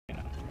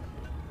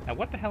Now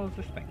what the hell is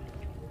this thing?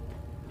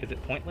 Is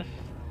it pointless?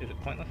 Is it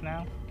pointless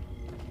now?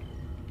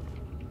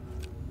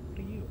 What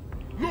are you?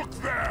 Look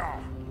there!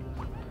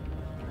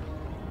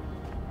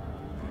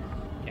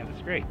 Yeah,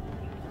 that's great.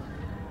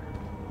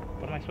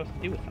 What am I supposed to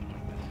do with something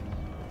like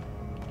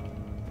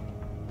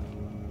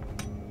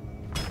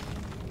this?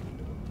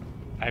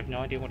 I have no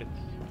idea what it's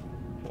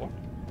for.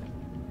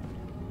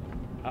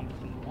 Oh,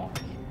 it's in the walls.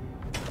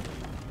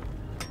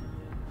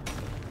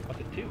 What's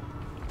it do?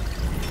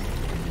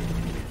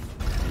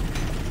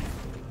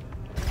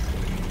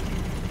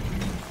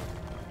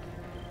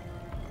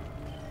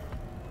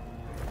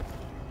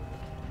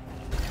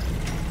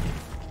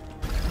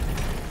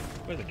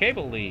 Where's the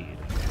cable lead?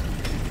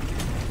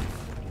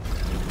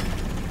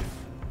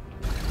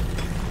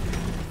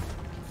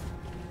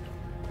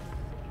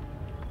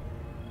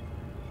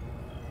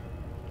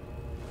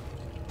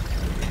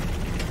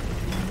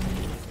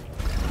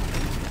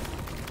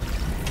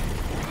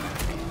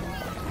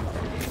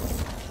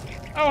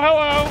 Oh,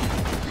 hello!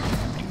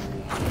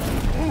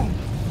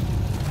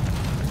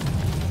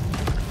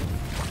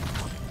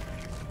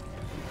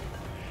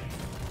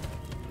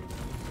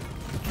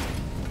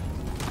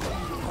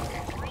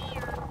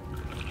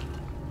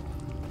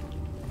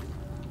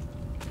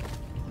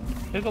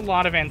 There's a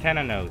lot of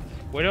antenna nodes.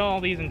 Where do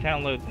all these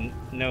antenna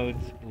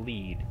nodes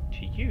lead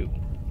to you?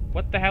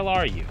 What the hell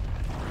are you?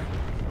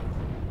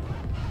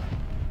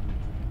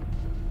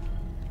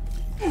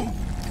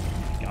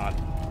 God.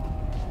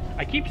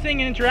 I keep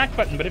seeing an interact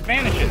button, but it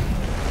vanishes.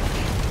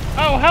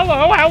 Oh,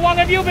 hello! How long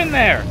have you been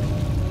there?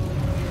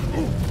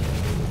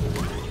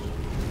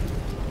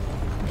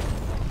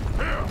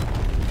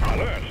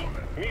 Alert!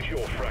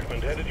 Meteor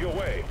fragment headed your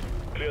way.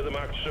 Clear the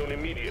marked zone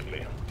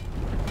immediately.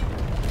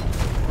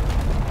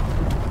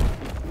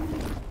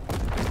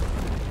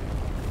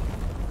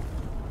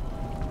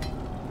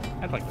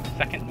 That's like the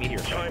second meteor.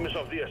 Time is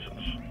of the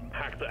essence.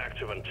 Hack the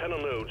active antenna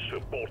nodes to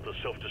abort the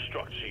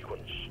self-destruct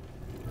sequence.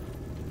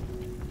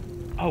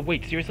 Oh,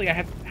 wait, seriously? I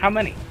have... How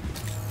many?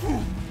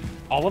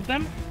 All of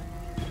them?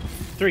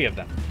 3 of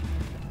them.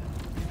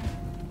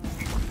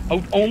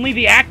 Oh, only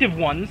the active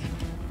ones?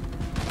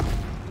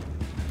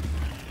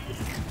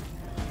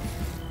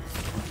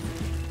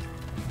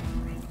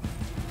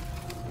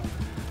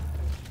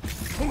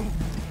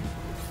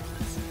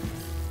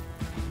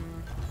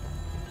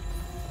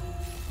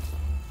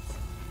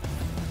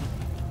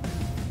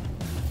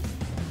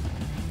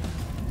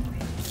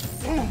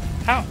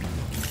 How?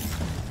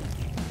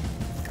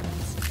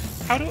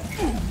 How do...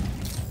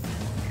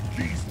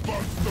 These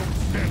bugs don't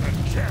stand a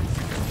chance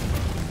against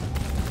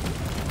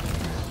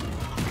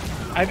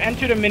them. I've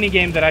entered a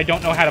minigame that I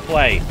don't know how to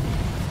play.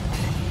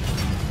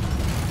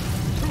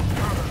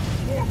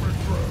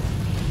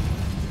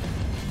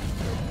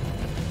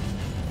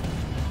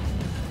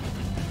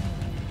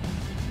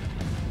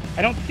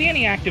 I don't see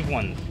any active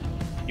ones.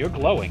 You're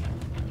glowing.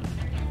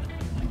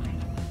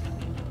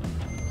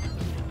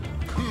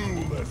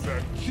 Cool as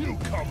a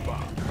cucumber.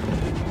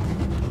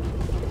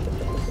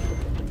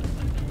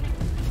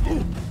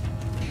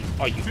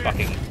 Oh, you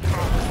fucking...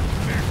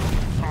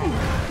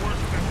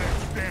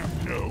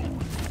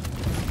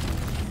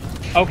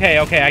 Okay,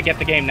 okay, I get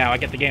the game now, I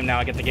get the game now,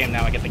 I get the game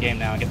now, I get the game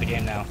now, I get the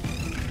game now.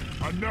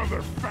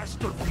 Another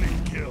faster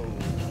fleet kill.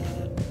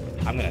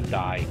 I'm gonna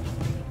die.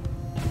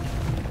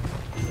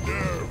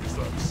 Nerves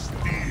of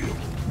steel.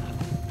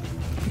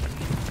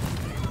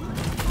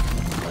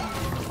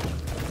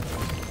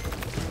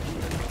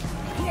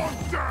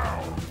 One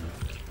down.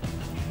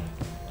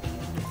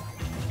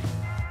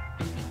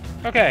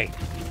 Okay.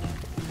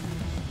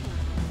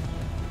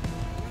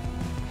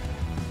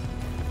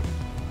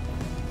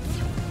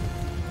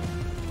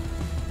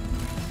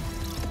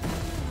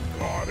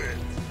 Got it.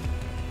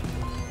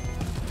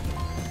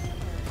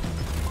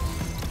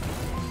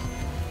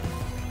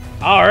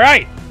 All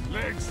right.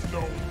 Legs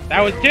don't.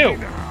 That was 2.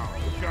 Now.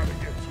 Gotta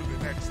get to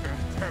the next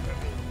antenna.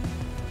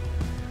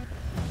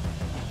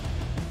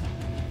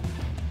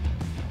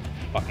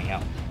 Fucking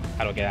hell.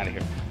 How do I get out of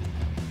here?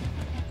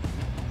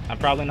 I'm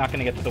probably not going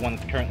to get to the one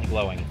that's currently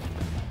glowing.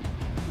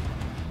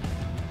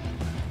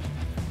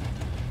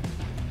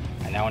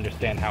 I now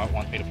understand how it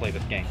wants me to play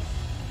this game.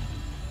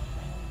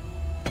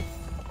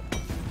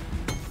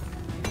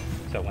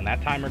 So when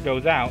that timer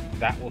goes out,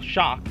 that will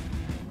shock,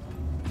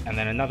 and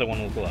then another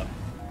one will glow.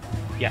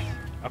 Yes.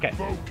 Okay.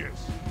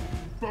 Focus.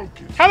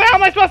 Focus. How the hell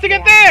am I supposed to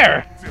get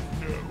there?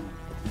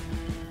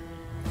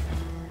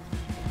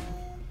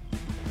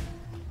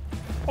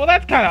 Well,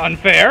 that's kind of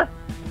unfair.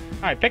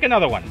 Alright, pick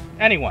another one.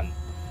 Anyone.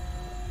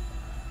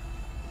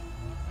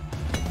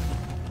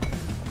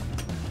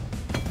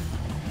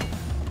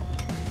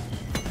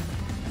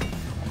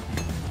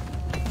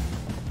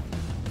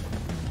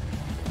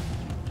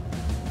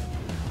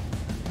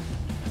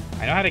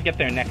 I know how to get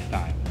there next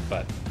time,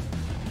 but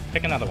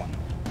pick another one.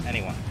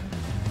 Anyone.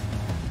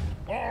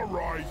 All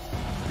right.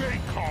 Stay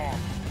calm.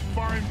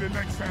 Find the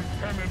next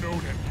antenna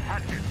node and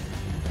hack it.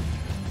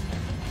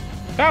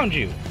 Found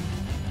you.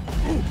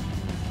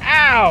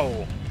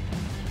 Ow!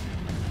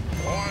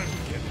 I'm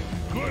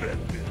getting good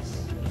at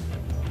this.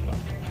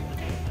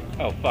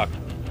 Oh, fuck.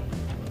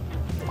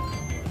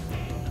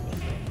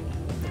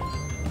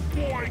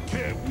 Why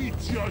can't we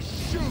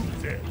just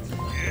shoot it?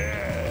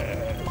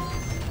 Yeah!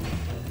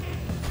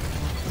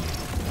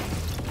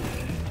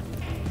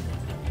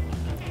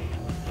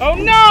 Oh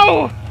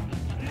no!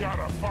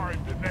 Gotta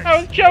find the next.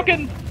 I was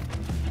choking!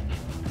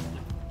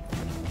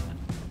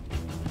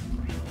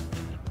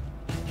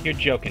 You're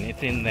joking,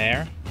 it's in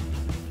there?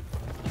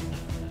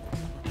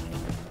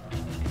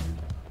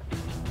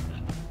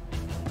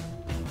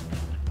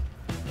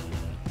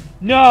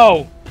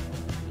 No!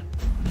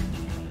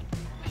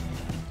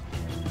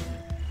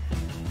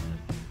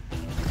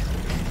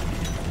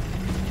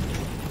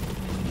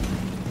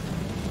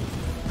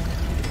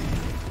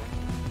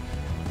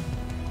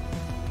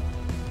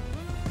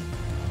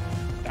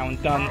 That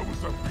one's done. That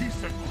was a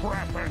piece of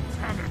crap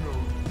antenna node.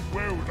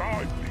 Where would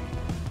I be?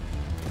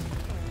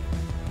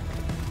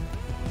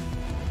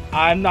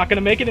 I'm not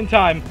gonna make it in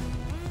time.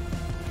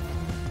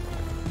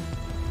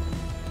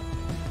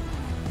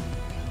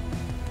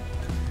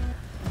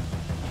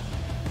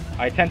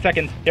 Alright, 10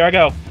 seconds. Here I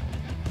go.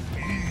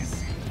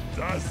 Easy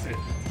does it.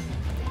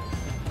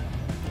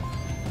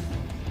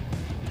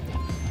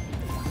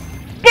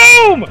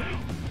 Boom!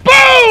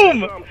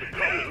 Boom!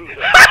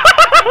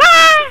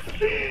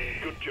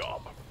 Good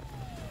job.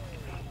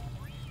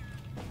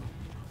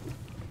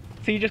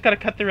 So you just gotta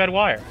cut the red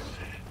wire.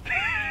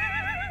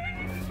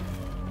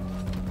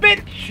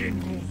 Bitch!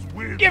 Shingles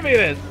with Give me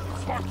this!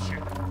 touch it.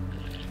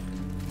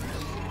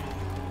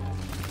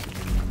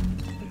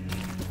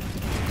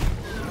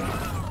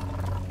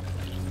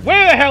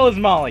 Where the hell is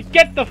Molly?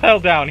 Get the hell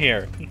down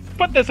here!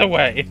 Put this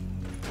away!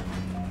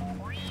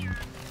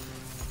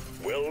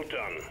 Well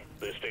done.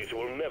 This data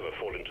will never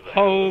fall into the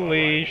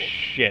Holy hands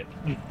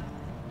of our shit.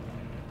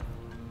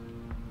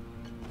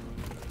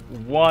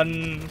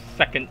 1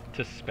 second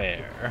to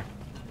spare.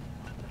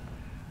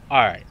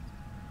 Alright.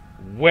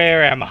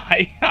 Where am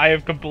I? I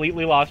have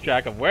completely lost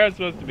track of where I'm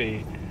supposed to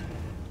be.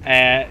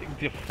 And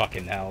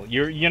fucking hell.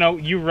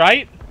 You're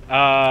right.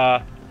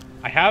 I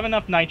have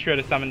enough nitro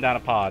to summon down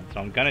a pod, so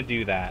I'm gonna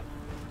do that.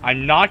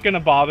 I'm not gonna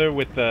bother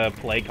with the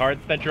plague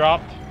hearts that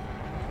dropped.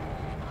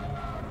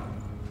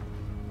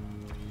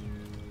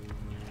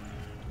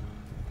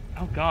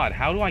 Oh god,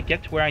 how do I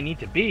get to where I need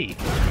to be?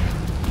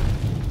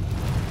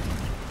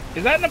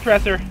 Is that an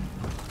oppressor?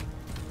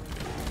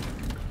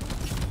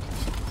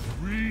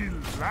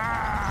 Relax.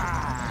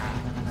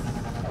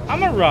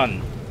 I'ma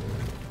run.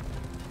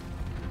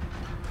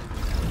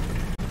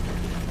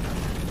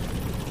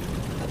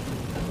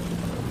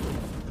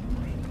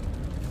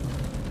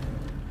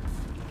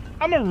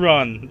 I'ma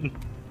run.